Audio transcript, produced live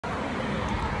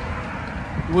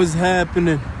What's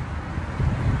happening?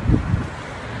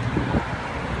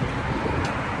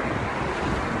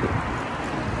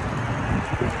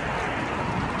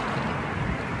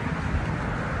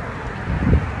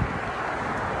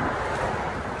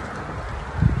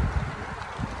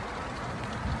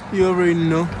 You already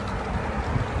know.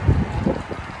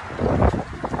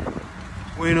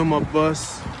 Waiting on my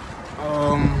bus.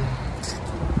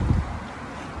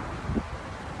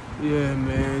 Yeah,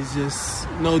 man, it's just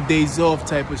no days off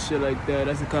type of shit like that.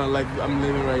 That's the kind of life I'm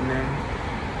living right now.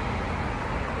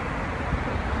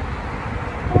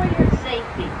 For your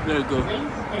safety, There you go.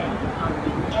 please stay on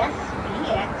the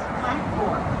SBX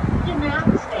platform. Do not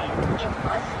stand in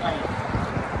bus lane.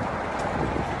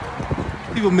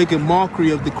 People making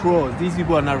mockery of the cross. These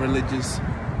people are not religious.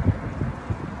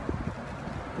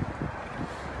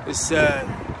 It's sad.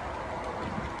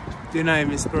 They're not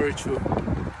even spiritual.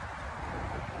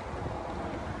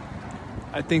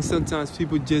 I think sometimes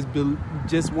people just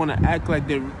want to act like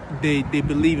they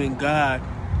believe in God,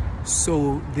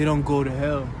 so they don't go to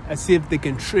hell. As if they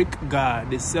can trick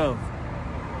God itself.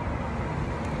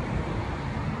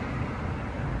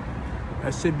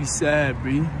 That should be sad,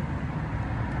 Bree.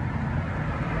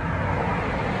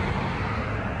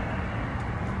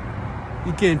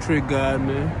 You can't trick God,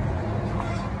 man.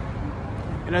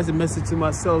 And that's a message to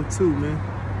myself too, man.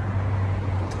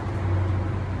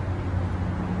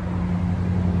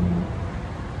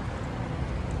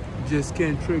 Just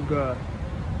can't trick God.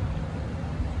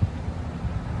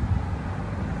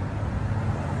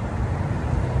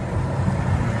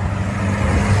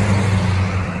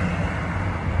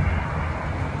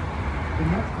 The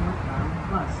next northbound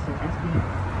bus to SBX,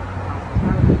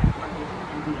 hospitality, parking,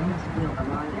 and the MS will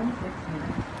arrive in 6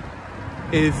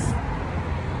 minutes.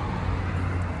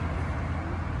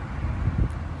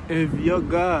 If you're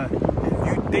God,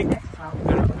 if you think, I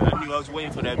knew I was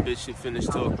waiting for that bitch to finish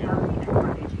talking.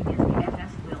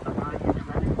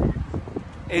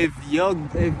 If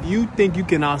you think you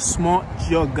can outsmart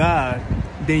your God,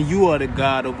 then you are the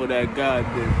God over that God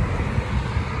then.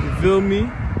 You feel me?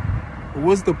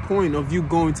 What's the point of you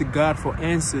going to God for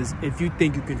answers if you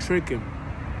think you can trick him?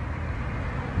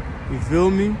 You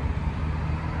feel me?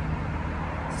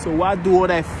 So why do all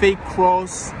that fake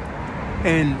cross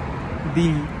and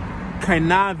be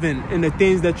conniving in the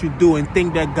things that you do and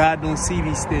think that God don't see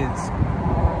these things?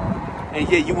 And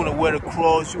yeah, you want to wear the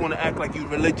cross, you want to act like you're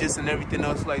religious and everything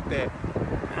else like that.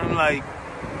 And I'm like,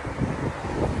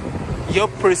 your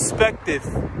perspective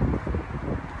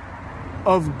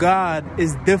of God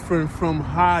is different from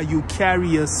how you carry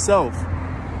yourself.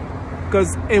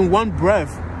 Because in one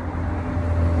breath,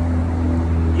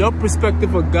 your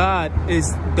perspective of God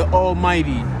is the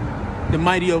Almighty, the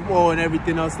mighty of all and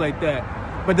everything else like that.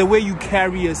 But the way you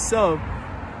carry yourself,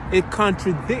 it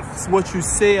contradicts what you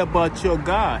say about your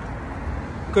God.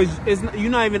 Because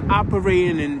you're not even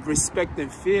operating in respect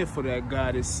and fear for that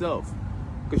God itself.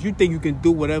 Because you think you can do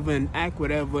whatever and act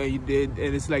whatever you did,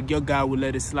 and it's like your God will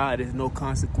let it slide. There's no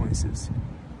consequences.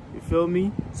 You feel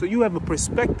me? So you have a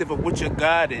perspective of what your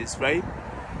God is, right?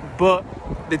 But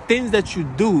the things that you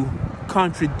do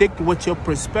contradict what your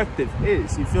perspective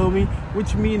is. You feel me?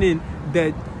 Which meaning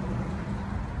that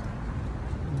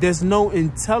there's no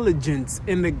intelligence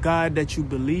in the God that you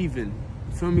believe in.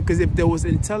 You feel me? Because if there was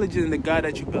intelligence in the God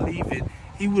that you believe in,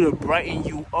 he would have brightened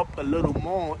you up a little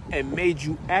more and made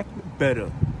you act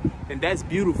better. And that's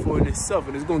beautiful in itself.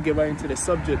 And it's going to get right into the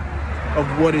subject of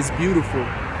what is beautiful.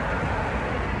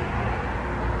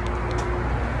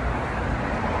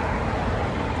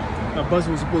 My bus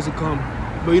was supposed to come.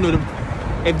 But you know,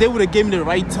 if they would have given me the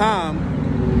right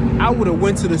time, I would have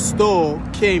went to the store,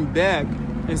 came back,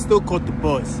 and still caught the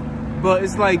bus. But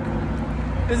it's like,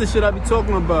 this is the shit I be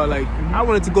talking about. Like, I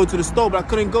wanted to go to the store, but I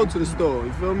couldn't go to the store.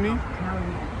 You feel me?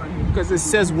 Because it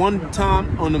says one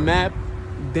time on the map,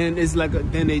 then it's like,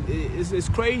 it's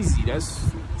crazy.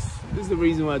 This is the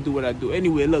reason why I do what I do.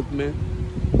 Anyway, look, man.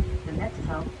 The next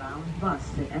southbound bus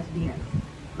to SBX,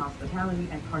 hospitality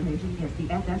and Carnegie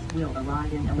the FS will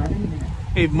arrive in 11 minutes.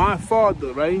 If my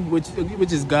father, right, which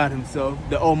is God himself,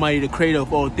 the Almighty, the creator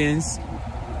of all things,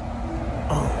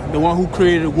 the one who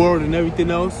created the world and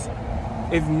everything else,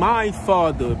 if my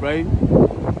father, right,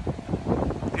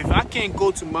 if I can't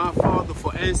go to my father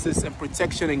for answers and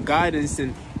protection and guidance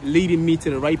and leading me to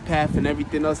the right path and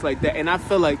everything else like that, and I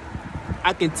feel like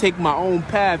I can take my own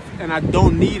path and I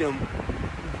don't need him,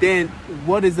 then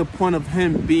what is the point of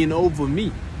him being over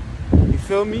me? You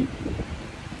feel me?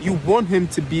 You want him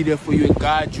to be there for you and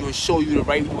guide you and show you the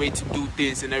right way to do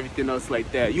things and everything else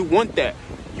like that. You want that.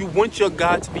 You want your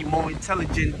God to be more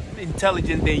intelligent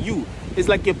than you. It's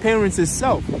like your parents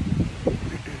itself.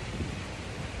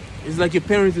 It's like your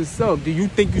parents itself. Do you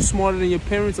think you're smarter than your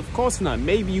parents? Of course not.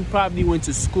 Maybe you probably went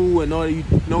to school and all that.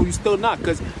 You're still not,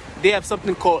 because they have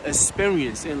something called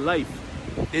experience in life.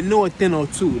 They know a thing or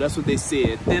two. That's what they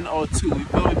say, a thing or two. You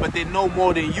feel me? But they know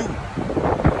more than you.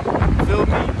 You feel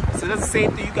me? So that's the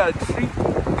same thing. You gotta treat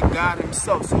the God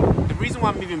himself. So the reason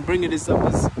why I'm even bringing this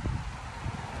up is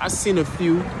I've seen a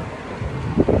few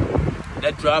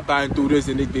that drive by and do this,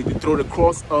 and they throw the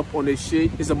cross up on their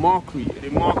shit. It's a mockery. They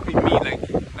mockery me like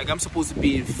I'm supposed to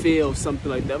be in fear or something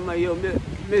like that. I'm like, yo,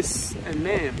 miss and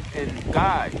ma'am and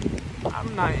God,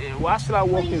 I'm not in. Why should I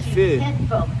walk in fear?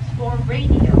 For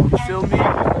radio, You feel me?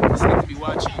 I just like to be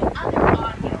watching. other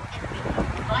audio and video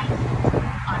devices on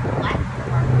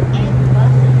platform and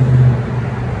buses.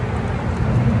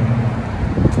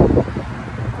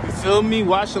 You feel me?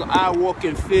 Why should I walk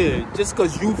in fear? Just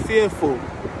because you fearful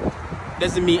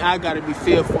doesn't mean I gotta be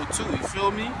fearful too. You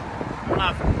feel me?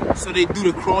 So they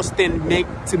do the cross thing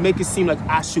to make it seem like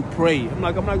I should pray. I'm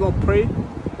like, I'm not gonna pray.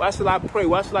 Why should I pray?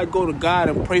 Why should I go to God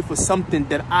and pray for something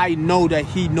that I know that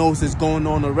he knows is going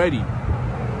on already?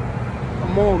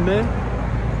 Come on, man.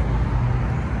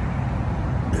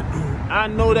 I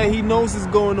know that he knows is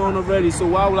going on already. So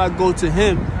why would I go to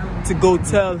him to go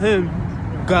tell him,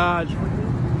 God,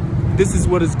 this is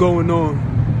what is going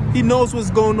on? He knows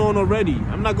what's going on already.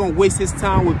 I'm not gonna waste his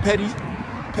time with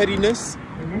pettiness.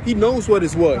 He knows what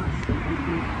is what.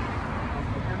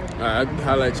 Alright, I'll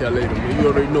holler at y'all later, man. You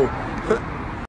already know.